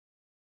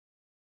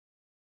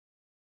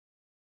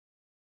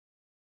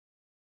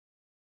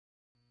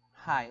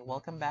Hi,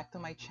 welcome back to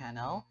my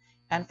channel,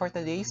 and for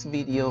today's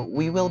video,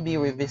 we will be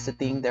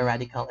revisiting the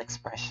radical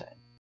expression.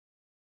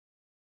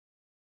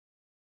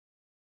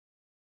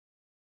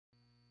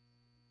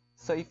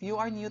 So if you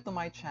are new to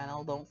my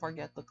channel, don't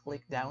forget to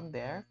click down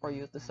there for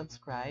you to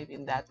subscribe.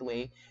 In that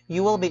way,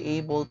 you will be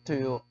able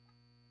to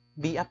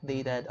be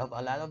updated of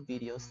a lot of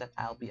videos that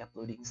I'll be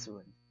uploading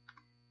soon.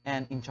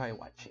 And enjoy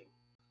watching.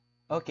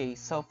 Okay,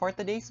 so for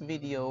today's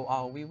video,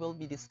 we will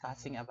be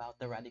discussing about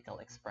the radical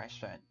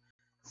expression.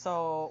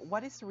 So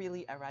what is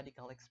really a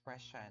radical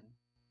expression?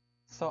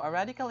 So a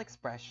radical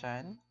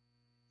expression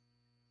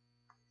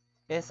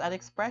is an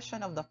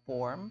expression of the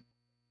form,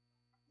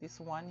 this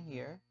one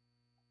here,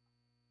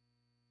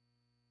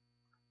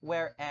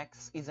 where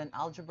x is an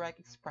algebraic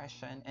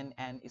expression and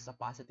n is a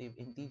positive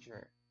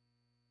integer.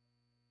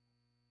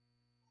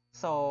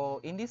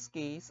 So in this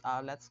case,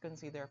 let's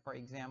consider, for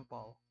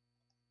example,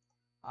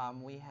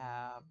 we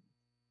have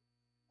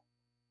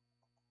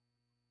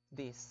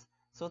this.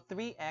 So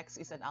 3x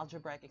is an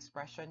algebraic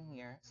expression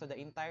here. So the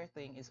entire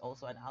thing is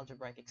also an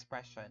algebraic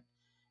expression.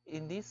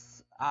 In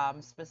this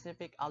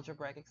specific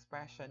algebraic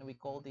expression, we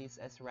call this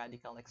as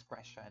radical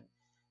expression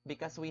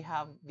because we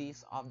have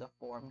this of the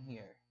form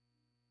here.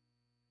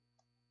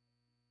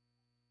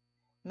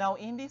 Now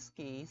in this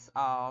case,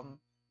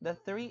 the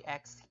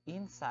 3x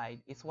inside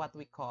is what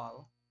we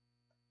call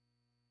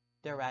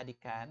the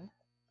radicand.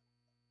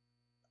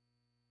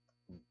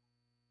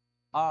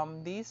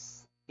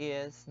 This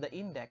is the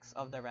index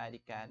of the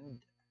radicand.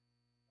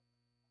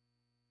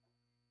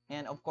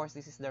 And of course,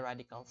 this is the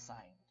radical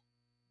sign.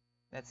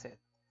 That's it.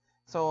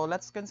 So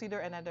let's consider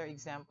another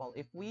example.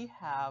 If we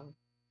have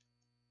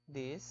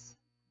this,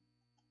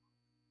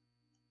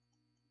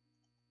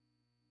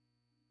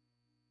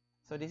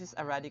 so this is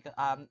a radical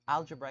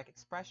algebraic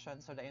expression.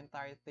 So the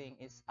entire thing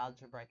is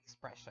algebraic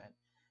expression.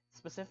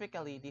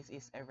 Specifically, this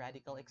is a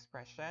radical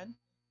expression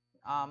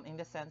in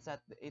the sense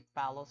that it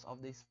follows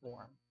of this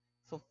form.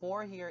 So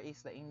 4 here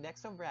is the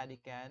index of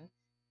radicand.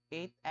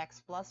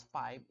 8x plus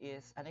 5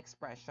 is an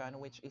expression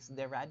which is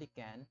the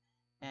radicand,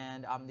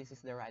 and this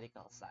is the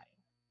radical sign.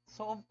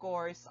 So of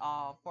course,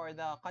 for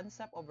the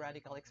concept of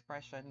radical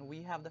expression,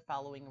 we have the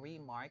following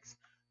remarks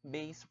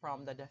based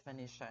from the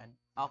definition.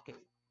 Okay.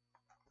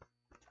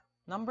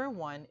 Number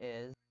 1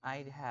 is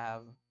I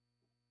have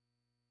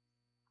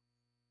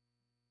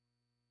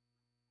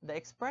the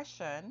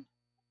expression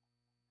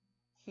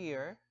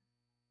here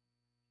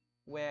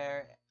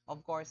where,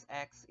 of course,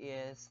 x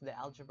is the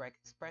algebraic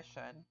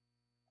expression.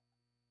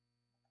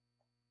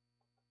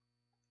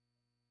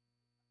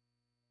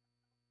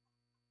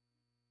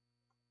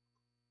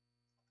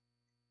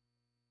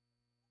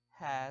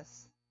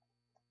 Has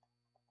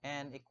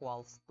n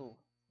equals 2.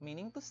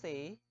 Meaning to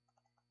say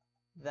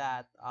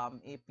that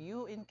if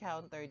you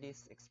encounter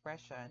this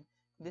expression,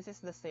 this is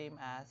the same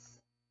as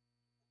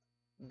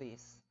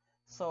this.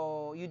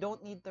 So you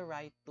don't need to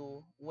write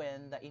 2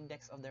 when the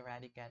index of the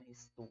radicand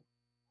is 2.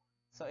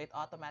 So it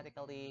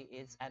automatically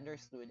is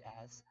understood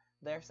as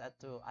there's a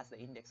 2 as the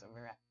index of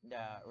the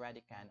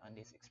radicand on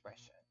this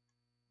expression.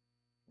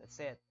 That's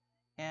it.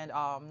 And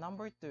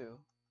number 2,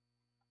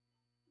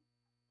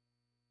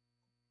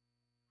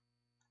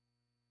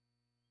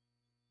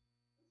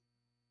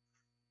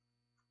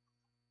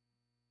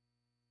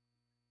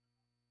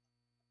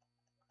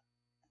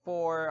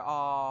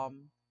 for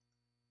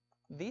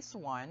this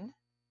one,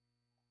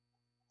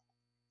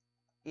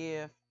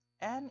 if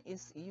n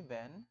is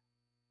even,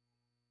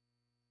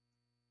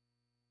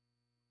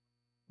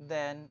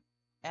 then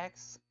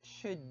x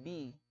should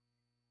be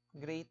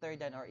greater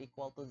than or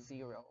equal to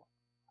 0.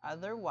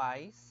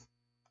 Otherwise,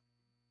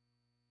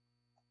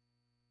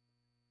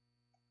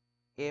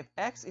 if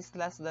x is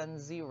less than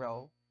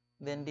 0,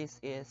 then this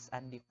is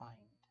undefined.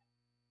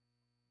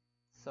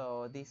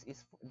 So this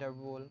is the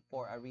rule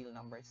for a real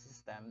number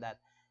system, that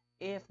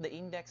if the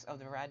index of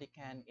the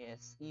radicand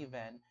is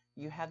even,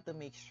 you have to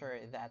make sure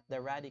that the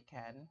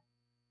radicand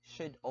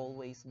should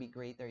always be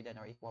greater than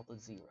or equal to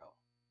 0.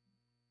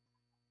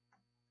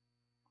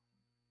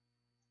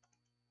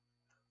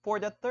 For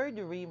the third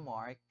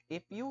remark,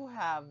 if you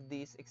have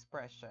this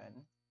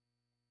expression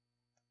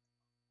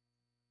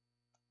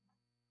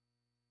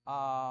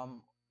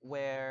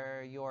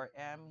where your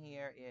m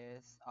here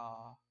is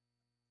a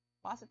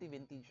positive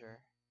integer,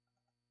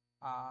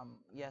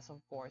 yes,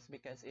 of course,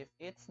 because if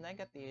it's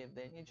negative,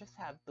 then you just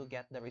have to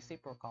get the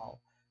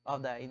reciprocal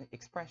of the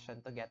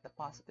expression to get the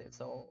positive.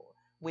 So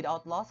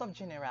without loss of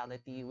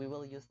generality, we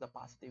will use the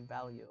positive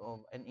value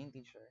of an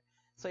integer.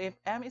 So if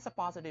m is a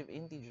positive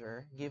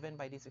integer given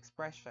by this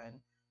expression,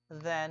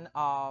 then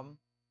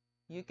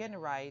you can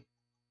write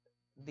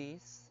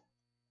this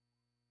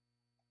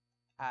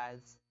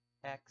as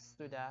x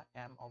to the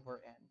m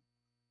over n.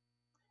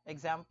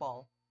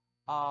 Example,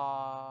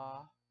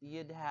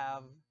 you'd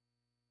have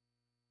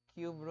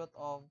cube root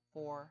of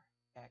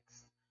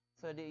 4x.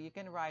 So you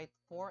can write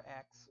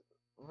 4x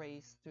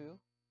raised to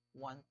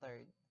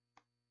 1/3.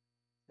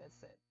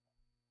 That's it.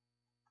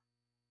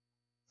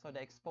 So the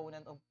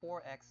exponent of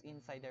 4x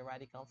inside the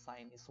radical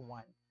sign is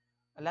 1.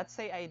 Let's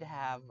say I'd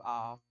have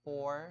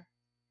 4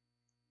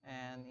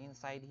 And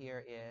inside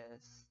here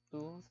is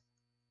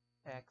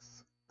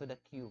 2x to the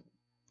cube.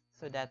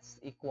 So that's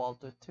equal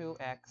to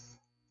 2x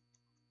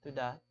to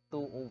the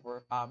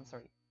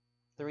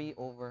 3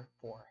 over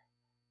 4.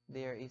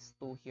 There is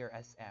 2 here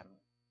as m.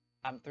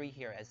 3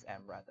 here as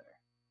m rather.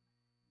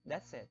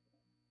 That's it.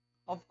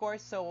 Of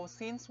course, so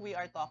since we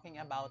are talking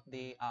about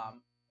the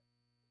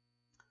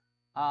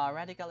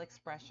radical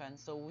expression,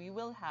 so we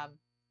will have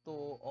to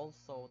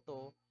also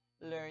to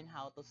learn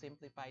how to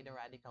simplify the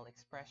radical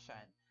expression.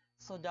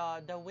 So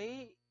the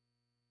way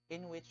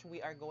in which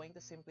we are going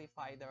to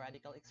simplify the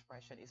radical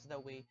expression is the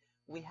way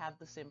we have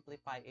to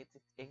simplify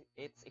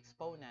its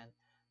exponent.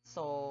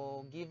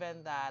 So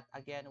given that,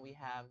 again, we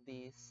have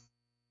this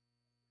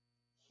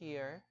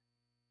here,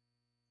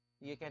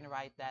 you can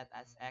write that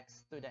as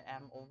x to the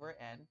m over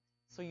n.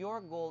 So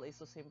your goal is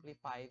to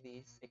simplify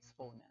this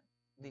exponent,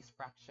 this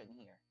fraction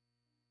here.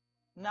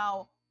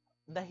 Now,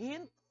 the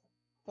hint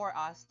for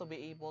us to be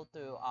able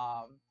to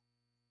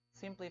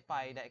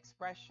simplify the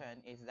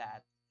expression is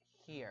that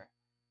here,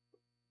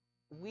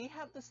 we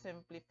have to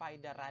simplify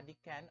the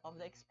radicand of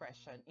the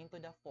expression into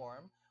the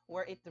form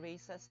where it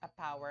raises a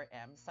power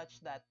m such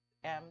that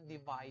m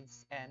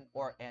divides n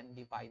or n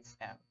divides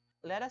m.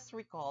 Let us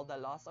recall the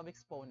laws of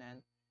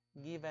exponent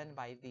given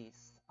by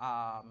this.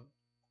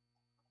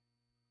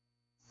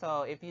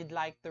 So if you'd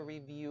like to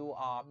review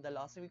the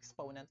laws of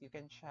exponent, you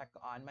can check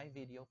on my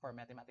video for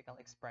mathematical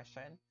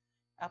expression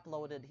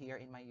uploaded here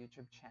in my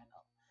YouTube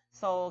channel.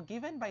 So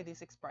given by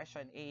this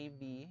expression a,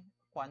 b,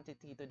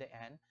 quantity to the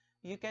n,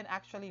 you can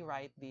actually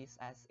write this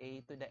as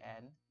a to the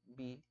n,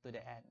 b to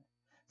the n.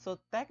 So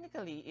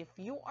technically, if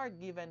you are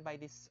given by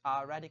this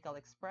radical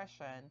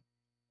expression,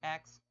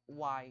 x,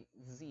 y,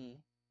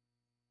 z,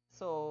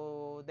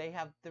 so they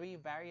have 3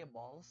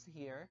 variables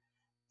here.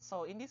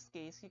 So in this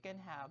case, you can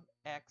have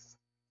x,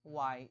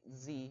 y,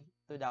 z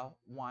to the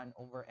 1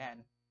 over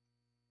n.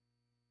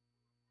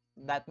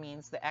 That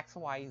means the x,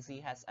 y,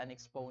 z has an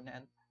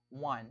exponent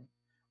 1.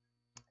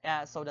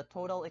 So the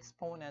total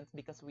exponent,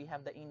 because we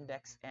have the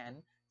index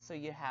n, so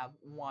you have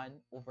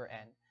 1 over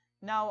n.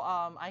 Now,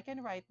 I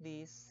can write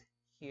this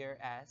here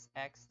as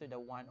x to the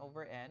 1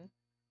 over n,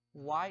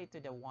 y to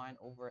the 1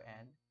 over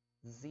n,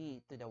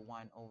 z to the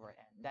 1 over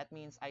n. That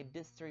means I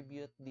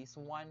distribute this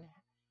 1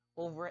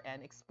 over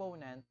n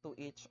exponent to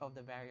each of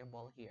the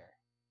variable here.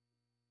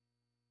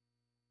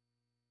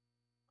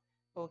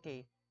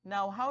 Okay,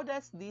 now how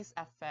does this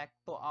affect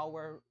to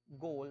our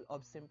goal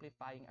of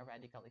simplifying a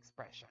radical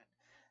expression?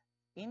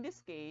 In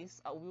this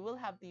case, we will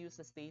have to use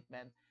the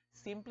statement,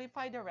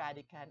 simplify the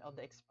radicand of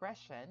the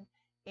expression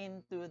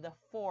into the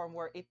form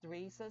where it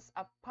raises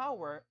a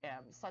power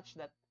m such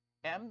that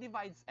m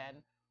divides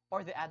n,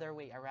 or the other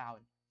way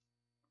around.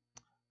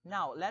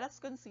 Now, let us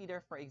consider,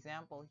 for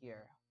example,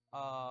 here.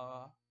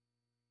 I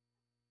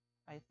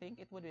think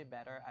it would be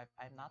better.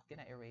 I'm not going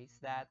to erase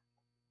that.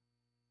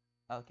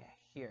 Okay,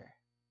 here.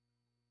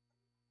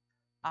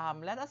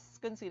 Let us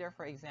consider,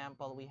 for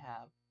example, we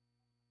have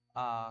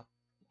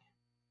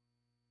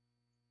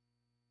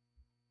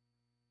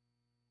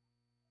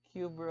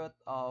cube root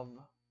of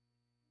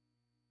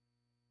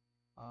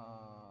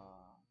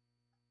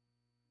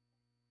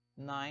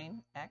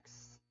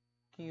 9x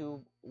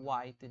cube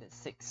y to the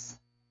 6.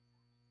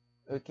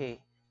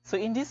 Okay, so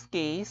in this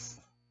case,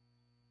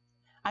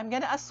 I'm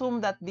going to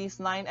assume that this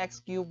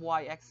 9x cube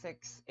y x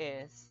 6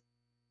 is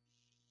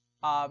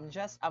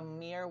just a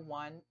mere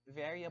one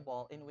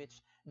variable in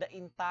which the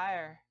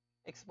entire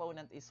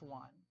exponent is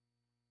 1.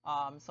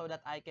 So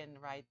that I can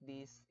write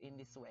this in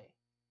this way.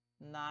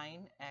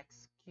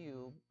 9x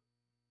cubed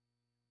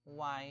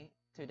y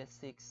to the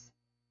 6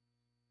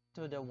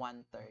 to the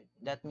 1/3.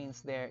 That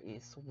means there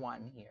is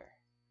 1 here.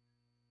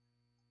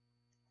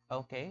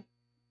 Okay.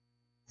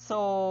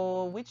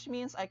 So, which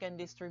means I can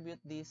distribute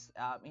this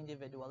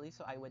individually.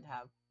 So I would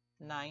have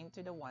 9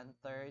 to the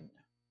 1/3.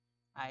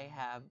 I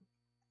have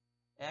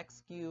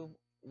x cubed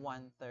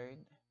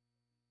 1/3.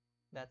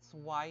 That's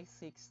y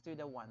 6 to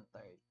the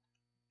 1/3.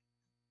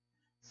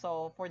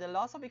 So for the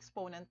laws of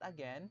exponent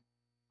again,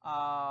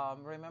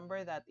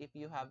 remember that if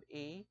you have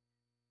a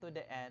to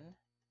the n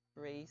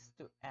raised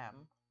to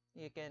m,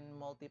 you can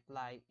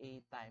multiply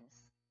a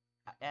times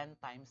n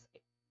times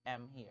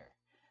m here.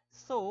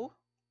 So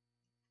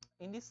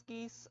in this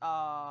case,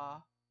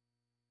 I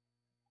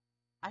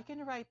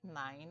can write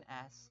 9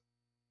 as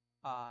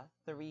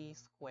 3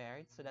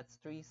 squared. So that's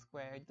 3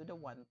 squared to the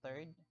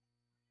 1/3.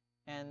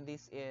 And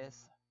this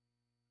is,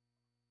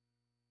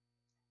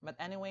 but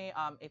anyway,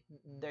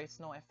 there's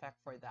no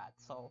effect for that.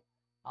 So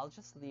I'll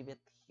just leave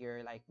it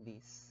here like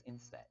this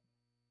instead.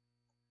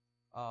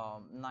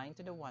 9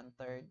 to the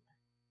 1/3.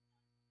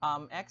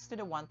 X to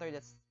the 1/3,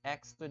 that's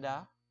x to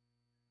the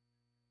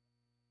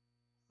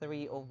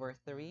 3 over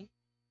 3.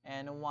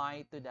 And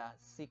y to the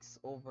 6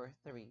 over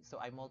 3. So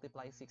I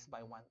multiply 6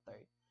 by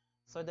 1/3.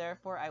 So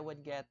therefore, I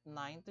would get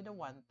 9 to the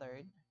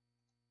 1/3.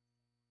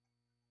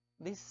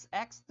 This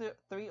x to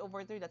 3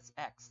 over 3, that's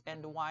x.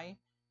 And y,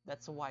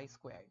 that's y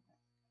squared.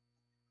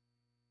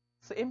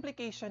 So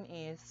implication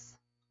is,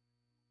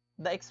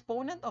 the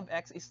exponent of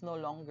x is no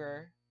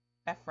longer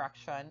a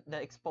fraction,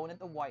 the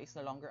exponent of y is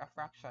no longer a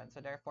fraction.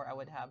 So therefore, I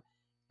would have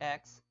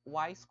x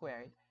y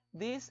squared.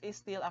 This is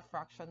still a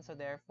fraction, so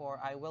therefore,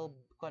 I will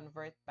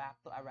convert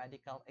back to a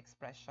radical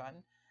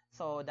expression.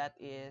 So that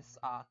is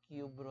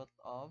cube root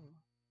of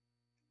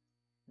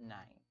 9.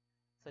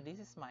 So this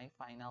is my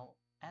final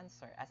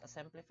answer as a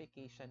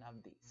simplification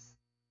of this.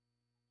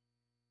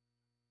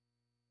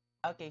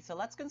 Okay, so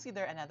let's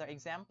consider another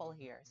example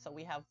here. So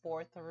we have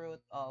fourth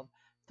root of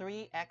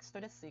 3x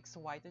to the 6,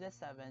 y to the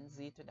 7,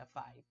 z to the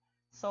 5.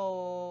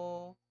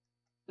 So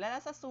let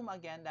us assume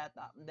again that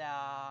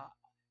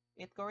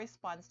it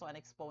corresponds to an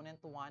exponent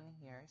 1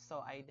 here.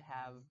 So I'd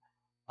have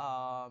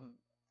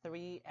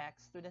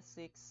 3x to the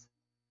 6,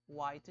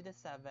 y to the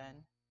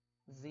 7,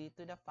 z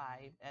to the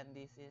 5, and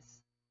this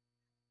is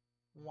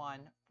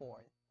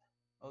 1/4.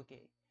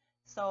 Okay,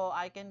 so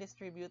I can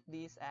distribute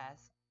this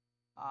as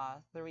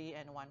 3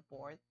 and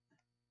 1/4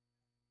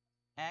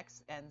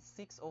 x and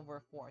 6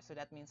 over 4. So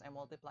that means I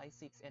multiply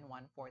 6 and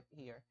 1/4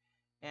 here.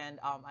 And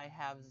I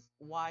have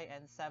y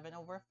and 7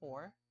 over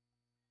 4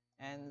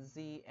 and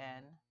z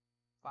and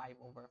 5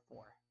 over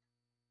 4.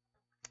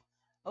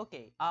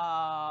 Okay,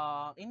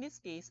 in this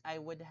case, I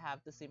would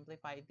have to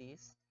simplify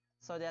this.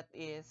 So that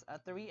is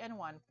 3 and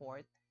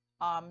 1/4.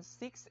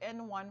 6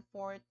 and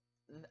 1/4,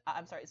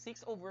 I'm sorry,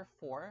 6 over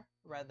 4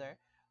 rather.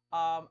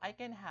 I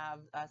can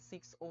have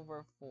 6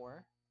 over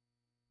 4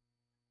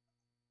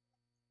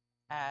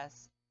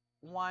 as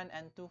 1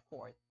 and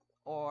 2/4,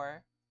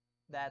 or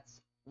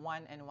that's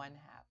 1 and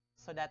 1/2.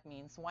 So that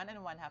means 1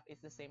 and 1/2 is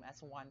the same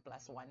as 1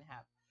 plus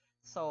 1/2.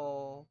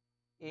 So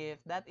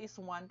if that is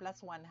 1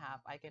 plus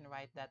 1/2, I can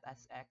write that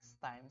as x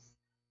times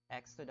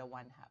x to the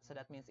 1/2. So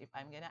that means if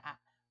I'm gonna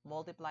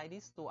multiply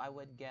these two, I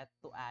would get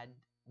to add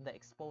the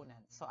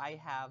exponent. So I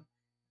have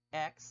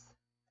x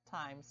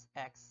times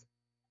x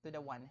to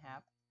the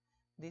 1/2.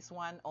 This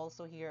one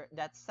also here,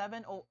 that's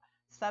 7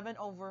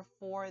 over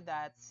 4,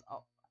 that's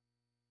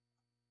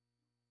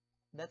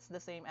the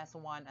same as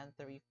 1 and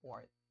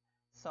 3/4.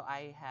 So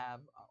I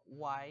have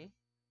y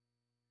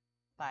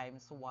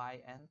times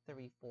y and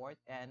 3/4,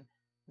 and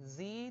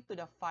z to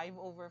the 5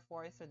 over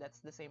 4, so that's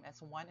the same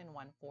as 1 and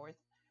 1/4.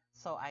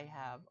 So I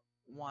have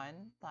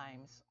 1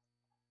 times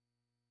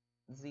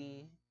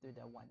z to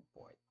the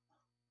 1/4.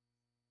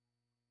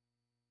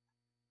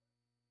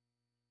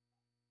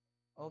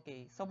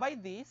 Okay, so by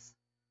this,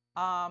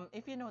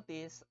 if you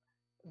notice,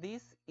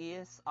 this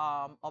is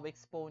of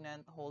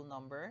exponent whole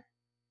number.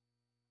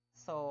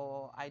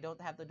 So I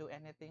don't have to do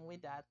anything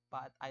with that,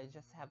 but I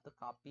just have to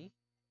copy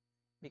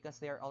because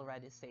they're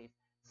already saved.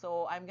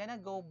 So I'm gonna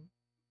go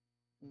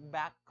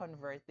back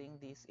converting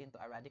this into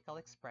a radical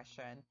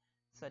expression.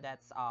 So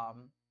that's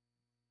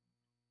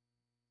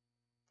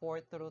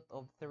fourth root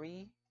of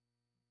 3.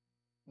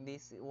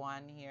 This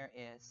one here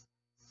is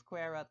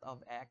square root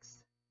of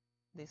x.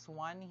 This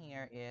one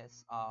here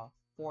is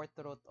fourth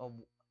root of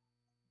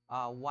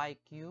y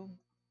cubed.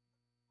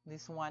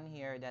 This one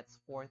here, that's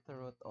fourth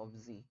root of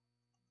z.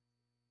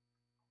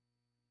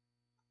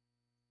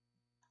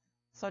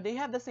 So they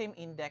have the same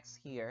index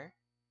here,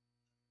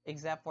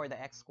 except for the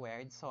x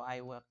squared. So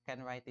I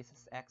can write this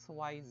as x,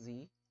 y,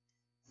 z.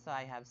 So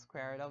I have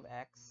square root of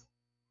x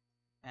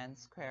and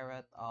square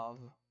root of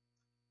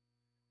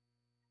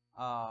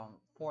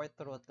fourth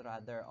root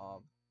rather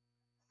of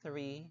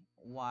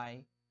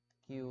 3y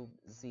cubed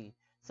z.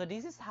 So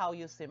this is how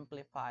you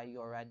simplify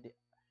your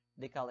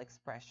radical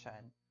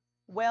expression.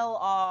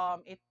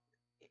 Well, it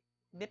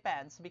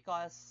depends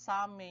because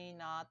some may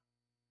not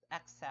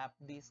accept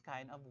this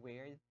kind of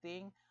weird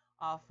thing.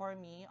 For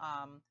me,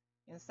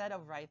 instead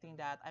of writing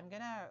that, I'm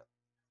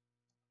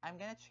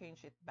gonna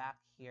change it back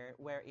here,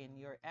 wherein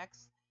your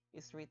x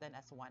is written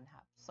as 1/2.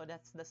 So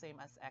that's the same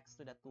as x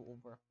to the 2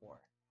 over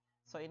 4.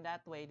 So in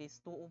that way,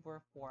 this 2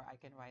 over 4, I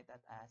can write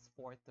that as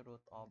fourth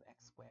root of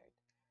x squared.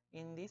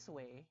 In this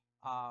way,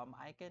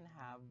 I can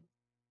have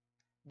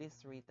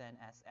this written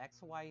as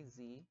x, y,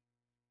 z,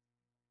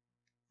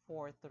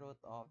 fourth root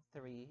of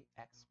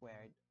 3x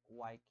squared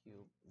y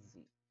cubed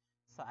z.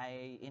 So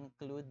I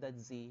include the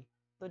z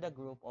to the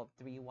group of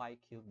 3y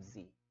cubed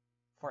z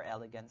for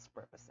elegance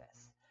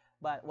purposes.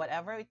 But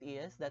whatever it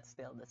is, that's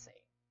still the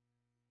same.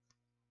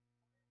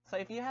 So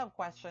if you have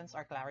questions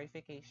or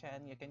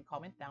clarification, you can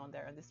comment down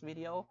there on this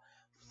video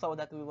so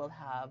that we will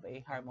have a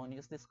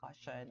harmonious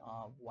discussion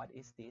of what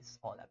is this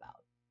all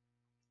about.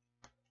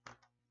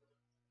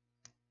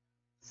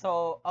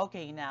 So,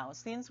 okay, now,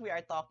 since we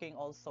are talking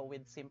also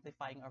with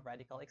simplifying of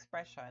radical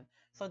expression,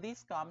 so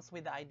this comes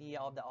with the idea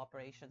of the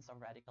operations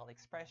of radical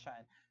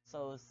expression.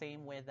 So,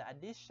 same with the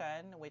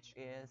addition, which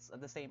is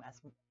the same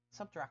as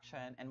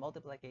subtraction, and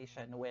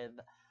multiplication with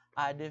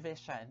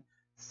division.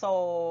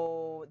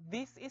 So,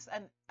 this is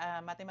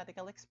a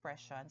mathematical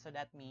expression, so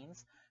that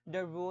means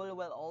the rule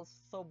will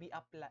also be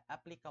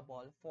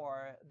applicable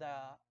for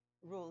the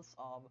rules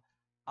of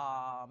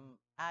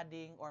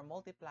adding or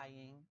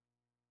multiplying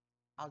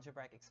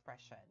algebraic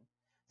expression.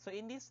 So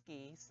in this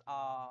case,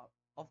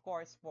 of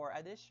course, for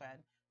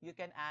addition, you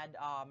can add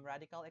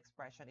radical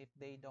expression if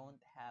they don't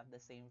have the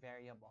same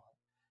variable.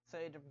 So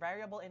the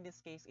variable in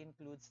this case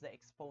includes the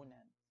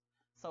exponent.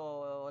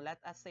 So let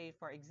us say,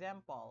 for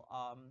example,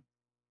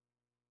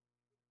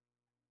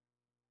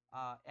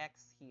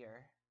 x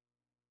here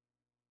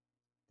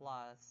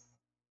plus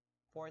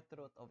fourth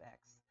root of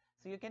x.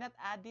 So you cannot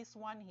add this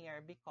one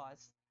here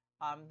because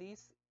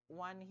this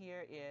one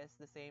here is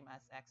the same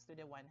as x to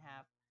the 1/2.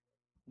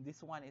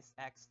 This one is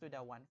x to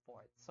the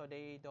 1/4. So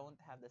they don't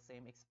have the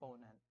same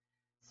exponent.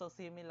 So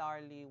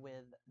similarly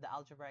with the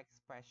algebraic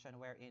expression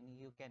wherein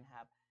you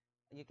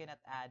cannot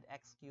add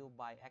x cubed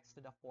by x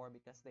to the 4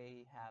 because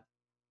they have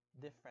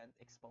different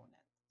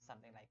exponent,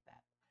 something like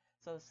that.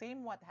 So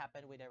same what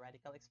happened with the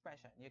radical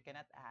expression. You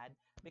cannot add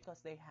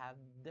because they have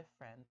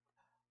different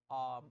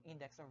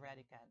index of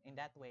radicand. In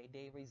that way,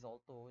 they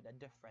result to the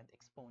different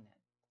exponent.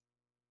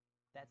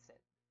 That's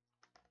it.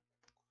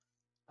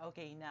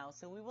 Okay, now,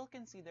 so we will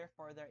consider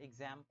further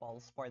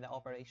examples for the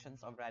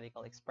operations of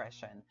radical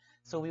expression.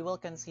 So we will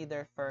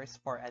consider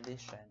first for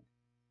addition.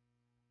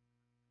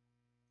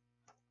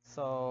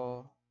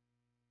 So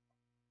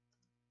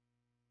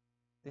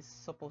this is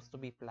supposed to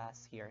be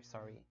plus here,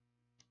 sorry.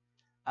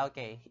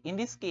 Okay, in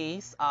this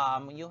case,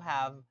 you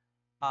have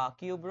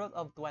cube root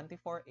of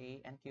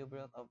 24a and cube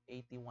root of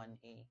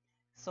 81a.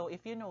 So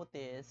if you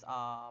notice,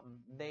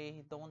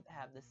 they don't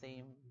have the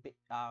same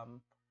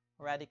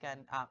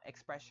radicand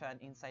expression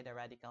inside the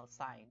radical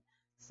sign.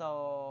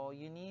 So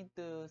you need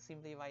to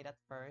simplify that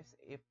first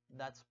if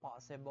that's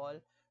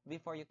possible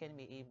before you can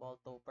be able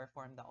to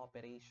perform the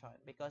operation,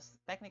 because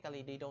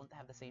technically they don't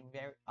have the same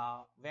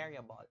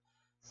variable.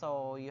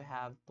 So you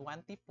have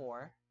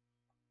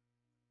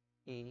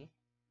 24a,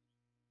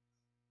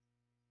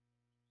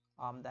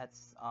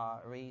 that's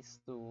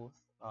raised to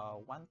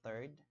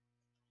 1/3,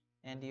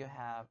 and you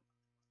have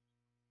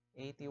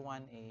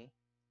 81a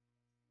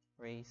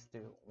raised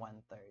to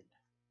 1/3.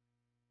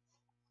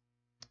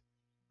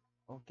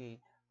 Okay,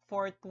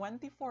 for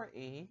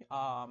 24a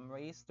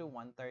raised to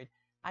 1/3,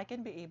 I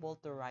can be able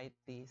to write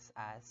this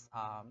as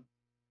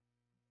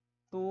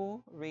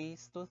 2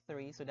 raised to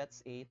 3, so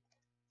that's 8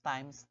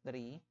 times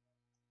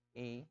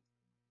 3a,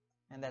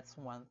 and that's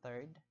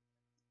 1/3,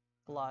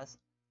 plus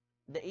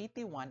the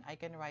 81, I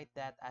can write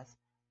that as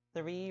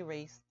 3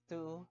 raised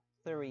to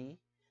 3,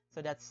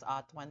 so that's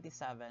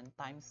 27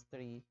 times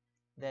 3,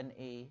 then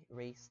a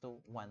raised to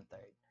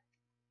 1/3.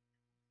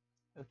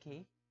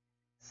 Okay,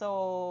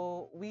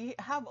 so we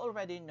have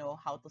already know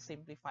how to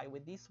simplify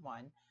with this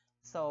one.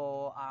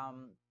 So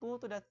 2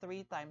 to the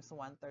 3 times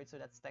 1/3, so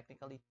that's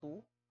technically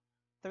 2.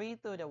 3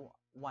 to the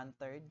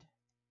 1/3,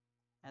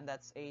 and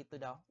that's a to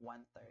the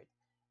 1/3.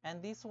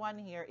 And this one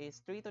here is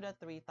 3 to the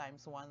 3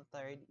 times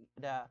 1/3.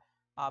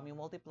 You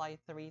multiply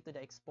 3 to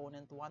the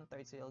exponent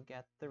 1/3, so you'll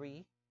get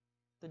 3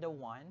 to the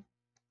 1,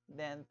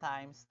 then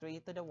times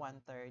 3 to the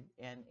 1/3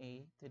 and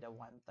a to the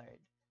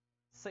 1/3.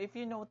 So if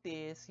you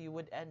notice, you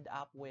would end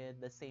up with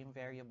the same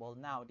variable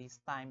now this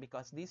time,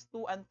 because these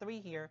 2 and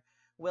 3 here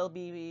will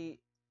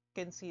be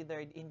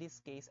considered in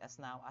this case as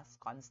now as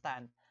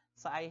constant.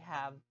 So I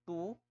have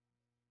 2,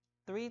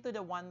 3 to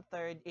the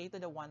 1/3, a to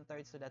the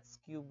 1/3, so that's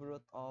cube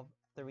root of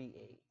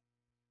 3a.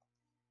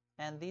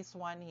 And this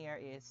one here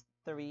is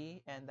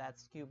 3, and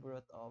that's cube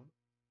root of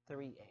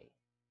 3a.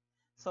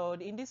 So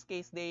in this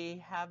case, they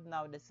have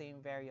now the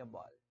same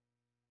variable.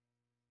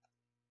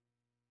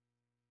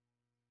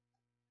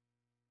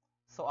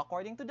 So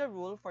according to the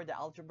rule for the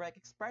algebraic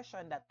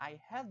expression that I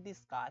have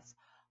discussed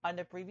on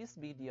the previous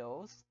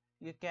videos,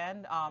 you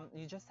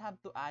just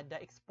have to add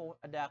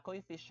the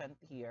coefficient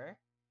here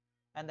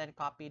and then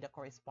copy the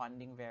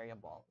corresponding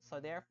variable. So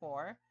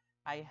therefore,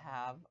 I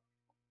have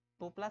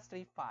 2 plus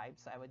 3, 5,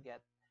 so I would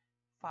get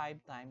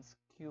 5 times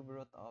cube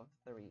root of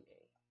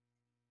 3a.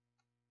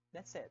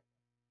 That's it.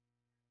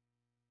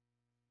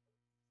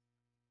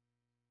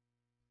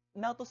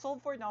 Now to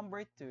solve for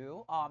number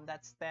 2,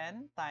 that's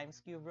 10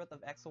 times cube root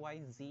of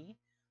xyz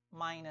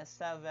minus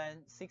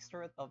 7 6th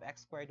root of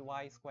x squared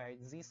y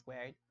squared z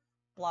squared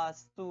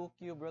plus 2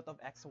 cube root of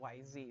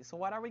xyz. So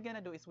what are we going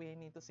to do is we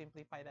need to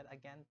simplify that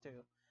again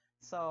too.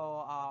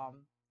 So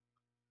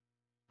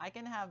I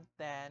can have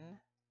 10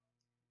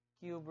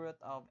 cube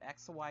root of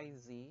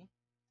xyz,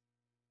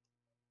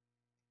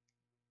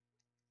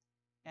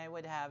 and I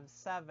would have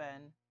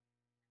 7.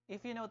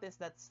 If you notice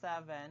that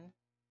 7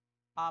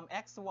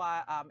 x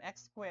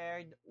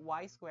squared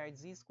y squared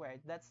z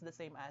squared, that's the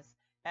same as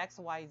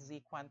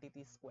xyz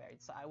quantity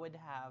squared. So I would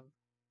have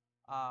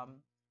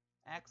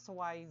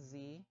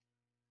xyz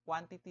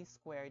quantity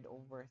squared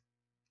over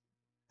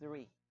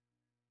 3.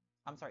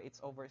 I'm sorry, it's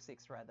over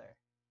 6 rather.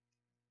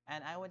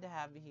 And I would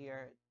have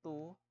here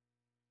 2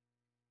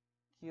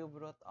 cube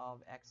root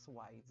of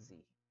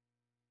xyz.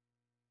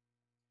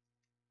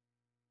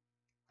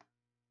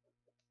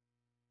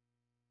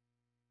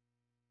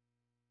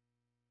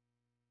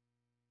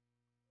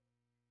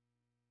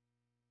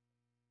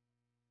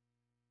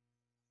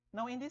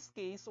 Now in this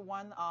case,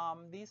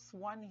 this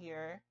one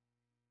here,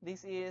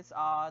 this is 2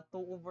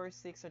 over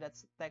 6, so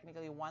that's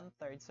technically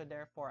 1/3. So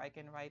therefore, I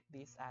can write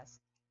this as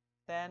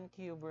 10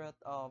 cube root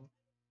of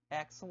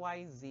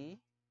xyz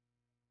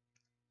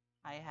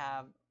I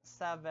have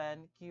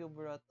 7 cube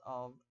root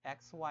of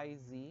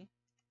xyz.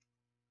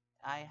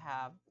 I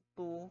have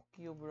 2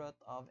 cube root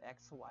of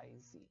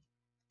xyz.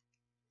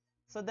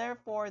 So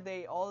therefore,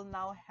 they all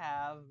now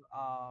have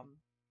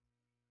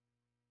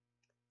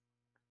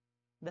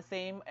the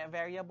same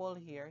variable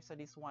here. So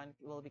this one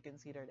will be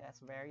considered as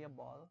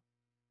variable.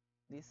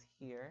 This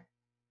here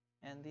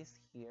and this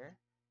here.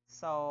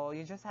 So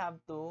you just have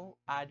to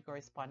add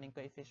corresponding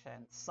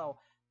coefficients. So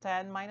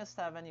 10 minus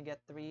 7, you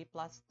get 3,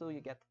 plus 2, you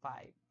get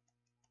 5.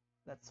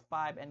 That's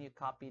 5, and you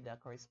copy the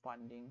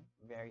corresponding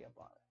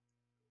variable.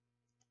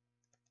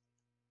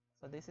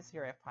 So this is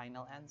your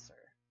final answer.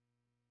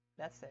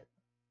 That's it.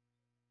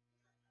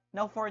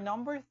 Now for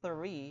number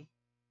 3,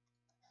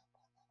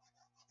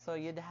 so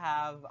you'd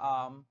have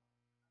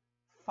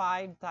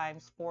 5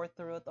 times 4th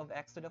root of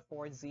x to the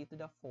 4, z to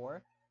the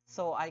 4.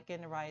 So I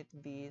can write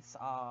this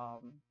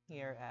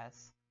here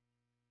as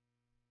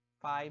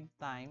 5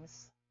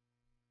 times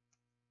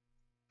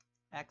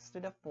x to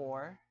the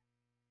 4,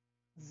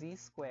 z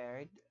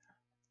squared,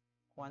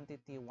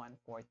 quantity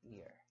 1/4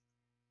 here.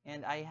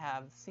 And I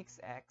have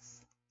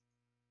 6x,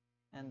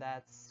 and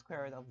that's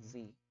square root of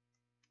z,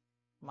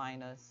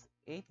 minus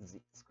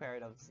 8z, square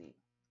root of z.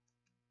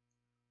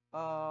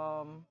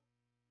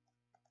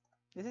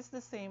 This is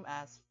the same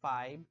as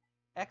 5.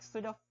 X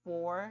to the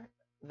 4,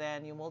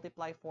 then you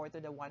multiply 4 to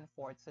the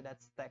 1/4, so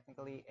that's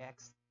technically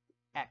x.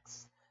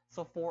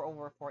 So 4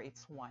 over 4,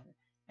 it's 1.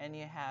 And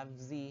you have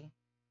z,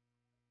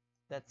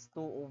 that's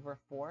 2 over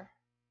 4,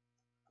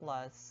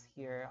 plus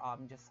here,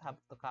 just have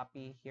to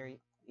copy here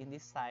in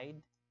this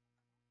side.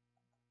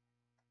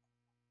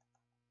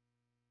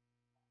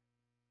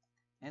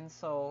 And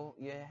so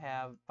you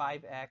have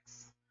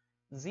 5x,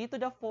 z to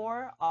the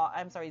 4,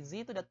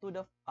 z to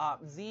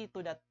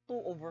the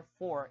 2 over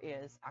 4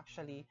 is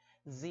actually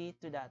z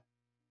to the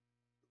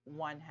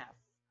 1/2.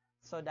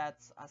 So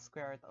that's a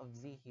square root of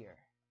z here.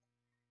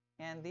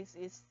 And this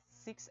is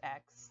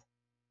 6x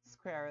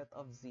square root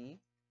of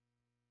z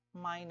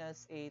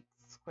minus 8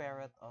 square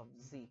root of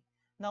z.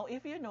 Now,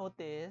 if you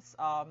notice,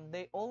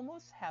 they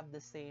almost have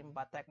the same,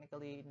 but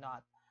technically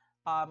not.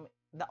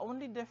 The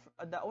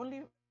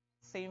only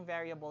same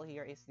variable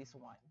here is this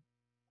one.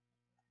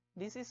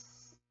 This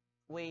is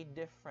way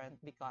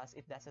different because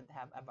it doesn't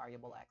have a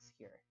variable x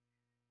here,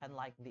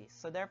 unlike this.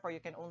 So therefore, you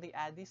can only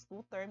add these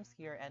two terms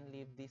here and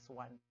leave this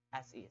one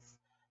as is.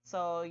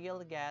 So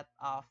you'll get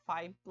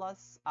 5x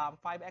plus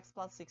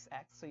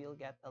 6x, so you'll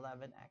get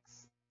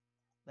 11x.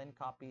 Then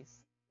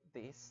copies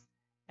this,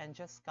 and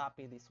just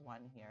copy this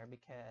one here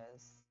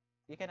because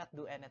you cannot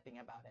do anything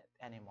about it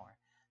anymore.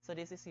 So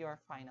this is your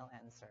final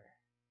answer.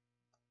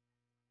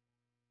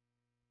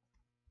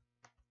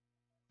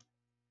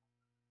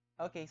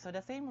 Okay, so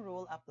the same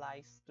rule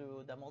applies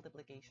to the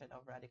multiplication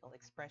of radical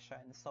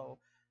expression. So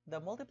the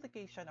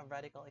multiplication of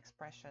radical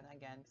expression,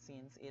 again,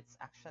 since it's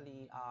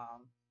actually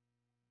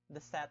the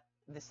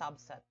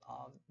subset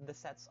of the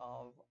sets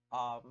of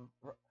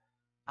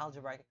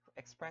algebraic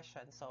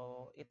expression,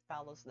 so it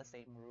follows the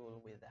same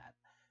rule with that.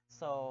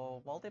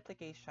 So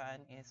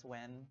multiplication is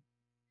when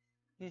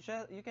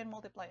you can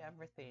multiply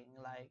everything.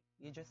 Like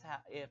you just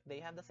have, if they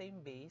have the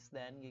same base,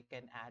 then you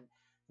can add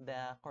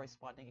the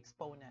corresponding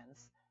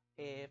exponents.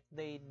 If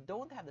they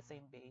don't have the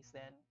same base,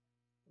 then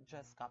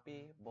just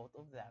copy both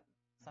of them,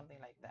 something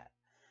like that.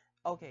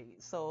 Okay,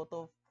 so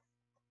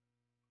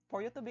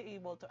for you to be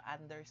able to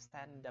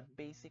understand the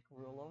basic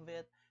rule of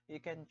it, you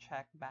can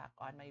check back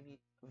on my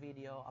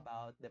video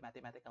about the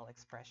mathematical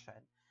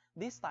expression.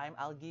 This time,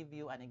 I'll give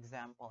you an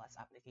example as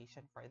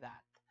application for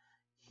that.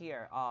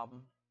 Here,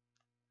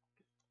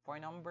 for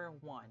number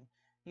 1,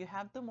 you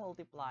have to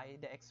multiply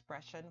the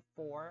expression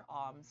for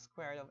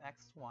square root of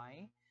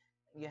xy.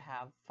 You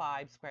have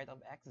 5 square root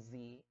of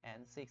xz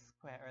and 6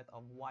 square root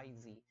of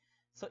yz.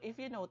 So if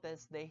you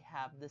notice, they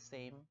have the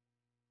same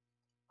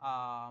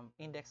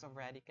index of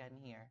radicand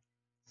here.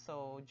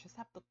 So just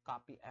have to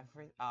copy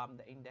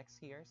the index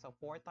here. So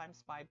 4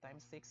 times 5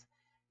 times 6,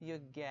 you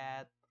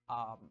get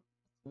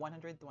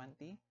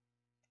 120.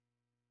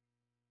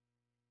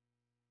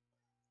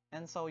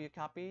 And so you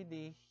copy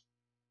the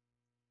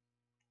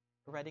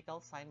radical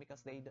sign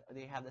because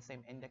they have the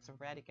same index of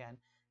radicand,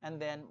 and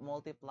then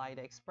multiply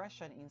the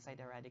expression inside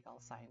the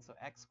radical sign. So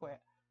x squared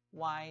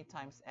y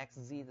times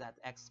xz, that's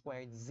x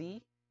squared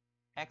z,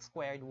 x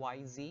squared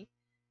yz,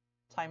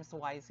 times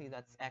yz,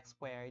 that's x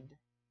squared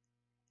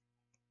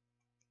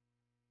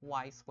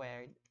y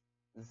squared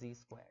z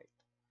squared.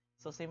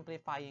 So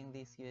simplifying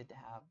this, you'd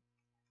have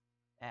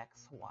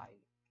x, y,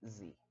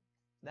 z.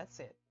 That's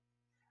it.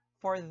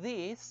 For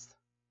this,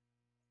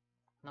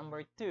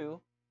 number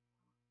 2,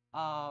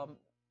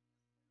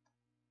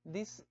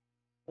 this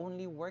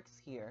only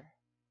works here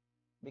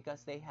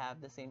because they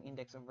have the same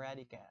index of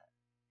radicand.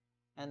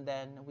 And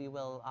then we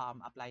will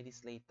apply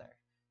this later.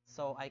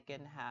 So I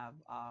can have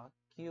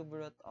cube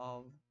root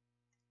of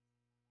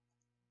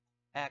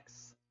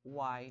x,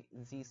 y,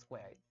 z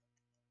squared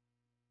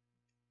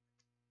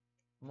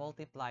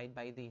multiplied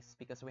by this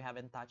because we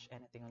haven't touched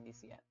anything on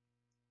this yet.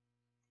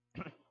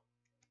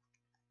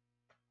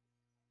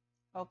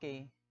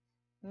 Okay,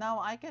 Now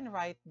I can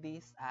write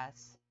this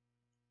as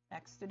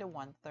x to the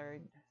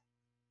 1/3,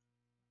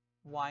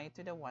 y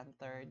to the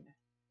 1/3,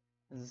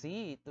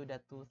 z to the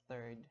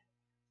 2/3.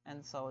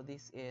 And so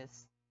this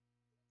is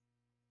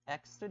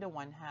x to the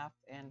 1/2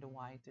 and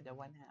y to the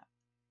 1/2.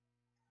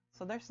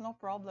 So there's no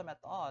problem at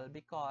all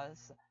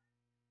because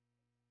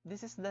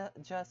this is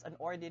just an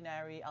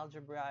ordinary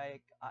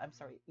algebraic,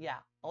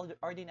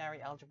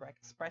 ordinary algebraic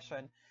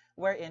expression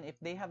wherein if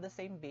they have the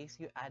same base,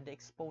 you add the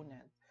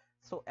exponent.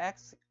 So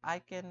x, I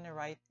can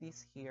write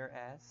this here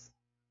as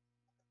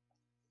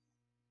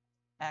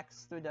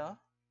x to the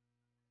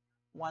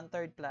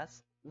 1/3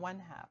 plus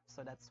 1/2.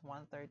 So that's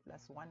 1/3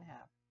 plus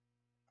 1/2.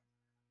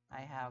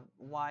 I have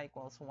y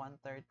equals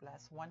 1/3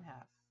 plus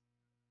 1/2.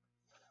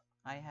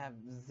 I have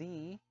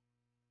z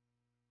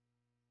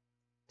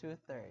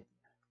 2/3.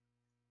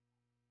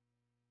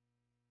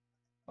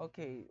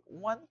 Okay,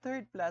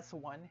 1/3 plus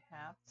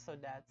 1/2, so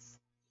that's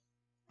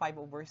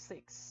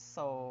 5/6.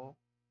 So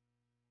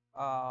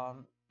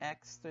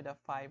x to the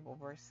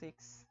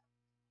 5/6,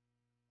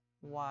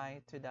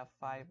 y to the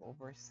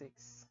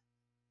 5/6,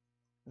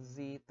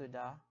 z to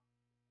the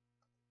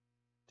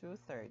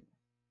 2/3.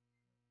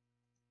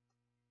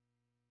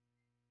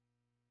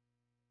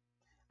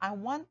 I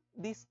want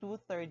this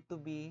 2/3 to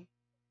be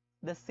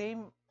the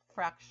same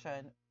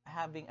fraction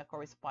having a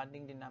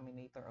corresponding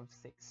denominator of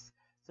 6.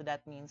 So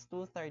that means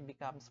 2/3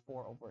 becomes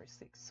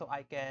 4/6. So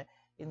I can,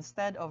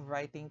 instead of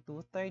writing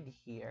 2/3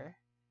 here,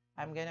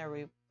 I'm going to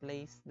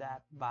replace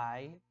that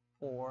by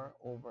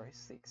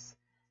 4/6.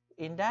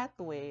 In that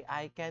way,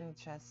 I can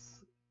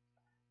just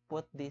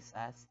put this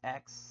as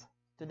x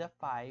to the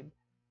 5,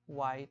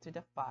 y to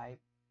the 5,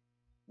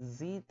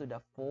 z to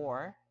the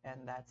 4,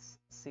 and that's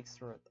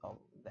 6 root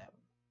of them.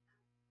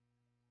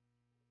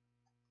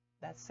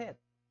 That's it.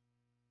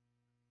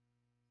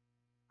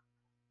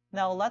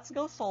 Now let's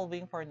go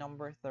solving for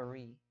number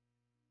 3.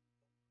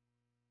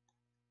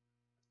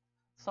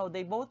 So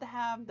they both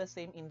have the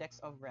same index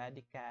of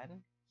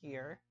radicand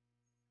here.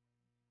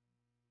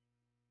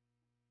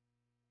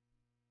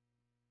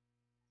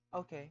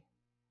 Okay.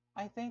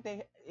 I think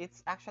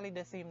it's actually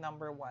the same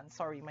number 1.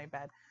 Sorry, my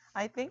bad.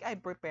 I think I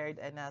prepared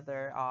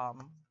another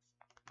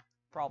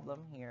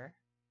problem here.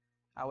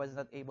 I was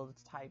not able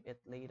to type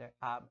it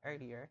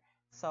earlier.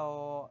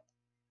 So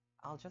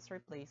I'll just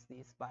replace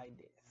this by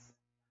this.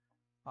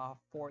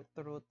 4th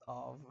root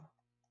of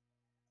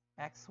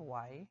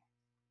xy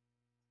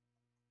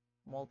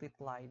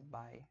multiplied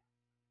by,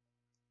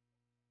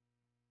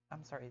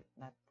 I'm sorry,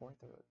 not 4th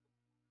root.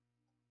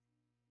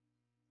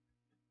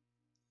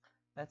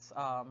 That's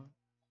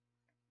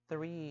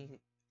 3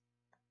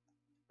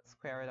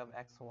 square root of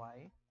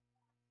xy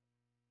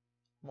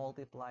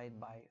multiplied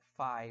by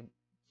 5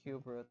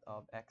 cube root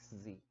of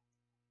xz.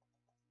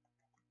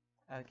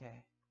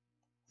 Okay.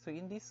 So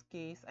in this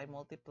case, I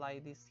multiply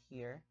this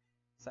here.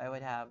 So I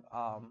would have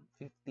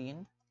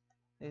 15.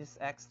 This is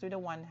x to the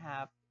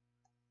 1/2,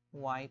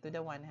 y to the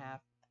 1/2,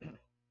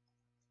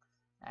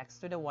 x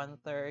to the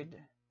 1/3,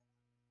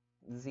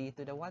 z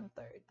to the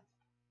 1/3.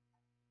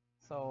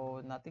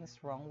 So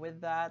nothing's wrong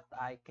with that.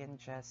 I can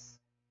just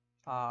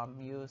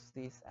use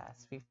this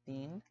as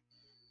 15.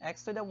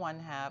 X to the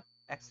 1/2,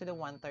 x to the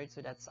 1/3,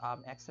 so that's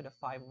x to the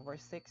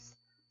 5/6.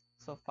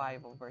 So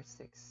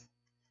 5/6.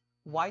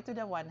 Y to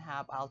the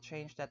 1/2, I'll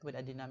change that with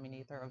a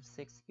denominator of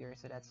 6 here.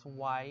 So that's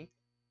y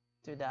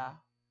to the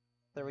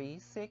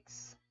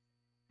 3/6,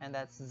 and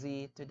that's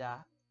z to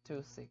the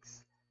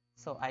 2/6.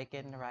 So I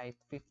can write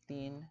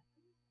 15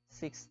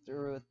 6th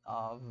root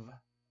of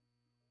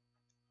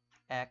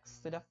x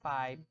to the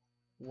 5,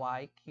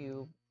 y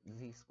cubed,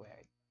 z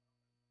squared.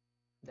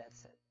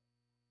 That's it.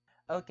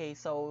 Okay,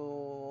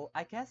 so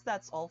I guess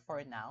that's all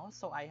for now.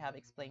 So I have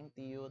explained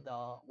to you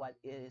what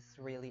is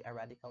really a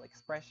radical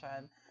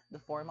expression, the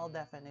formal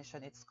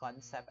definition, its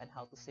concept, and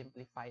how to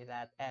simplify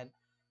that, and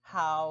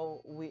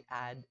how we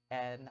add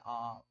and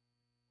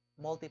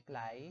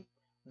multiply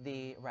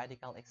the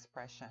radical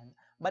expression.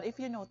 But if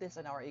you notice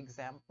in our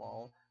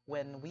example,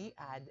 when we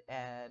add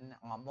and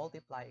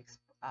multiply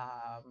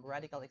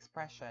radical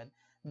expression,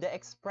 the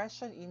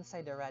expression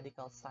inside the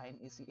radical sign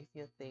is, if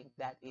you think,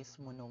 that is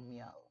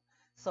monomial.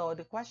 So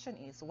the question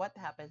is, what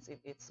happens if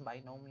it's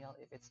binomial,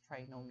 if it's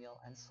trinomial,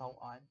 and so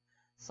on?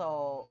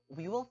 So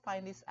we will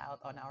find this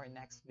out on our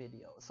next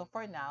video. So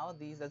for now,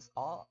 this is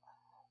all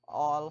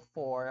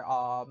for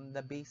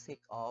the basic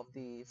of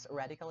this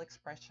radical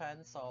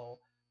expression. So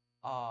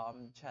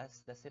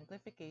just the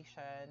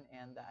simplification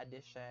and the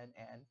addition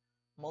and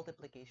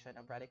multiplication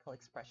of radical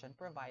expression,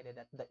 provided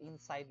that the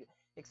inside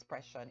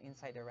expression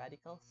inside the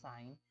radical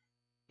sign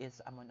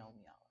is a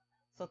monomial.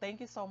 So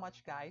thank you so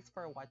much, guys,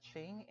 for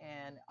watching.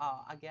 And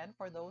again,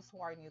 for those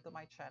who are new to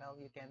my channel,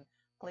 you can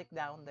click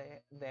down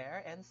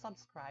there and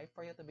subscribe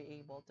for you to be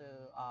able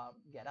to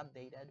get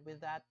updated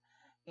with that.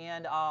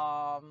 And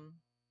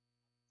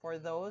for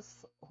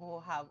those who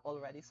have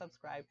already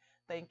subscribed,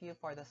 thank you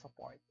for the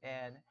support,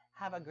 and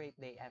have a great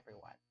day,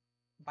 everyone.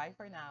 Bye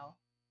for now.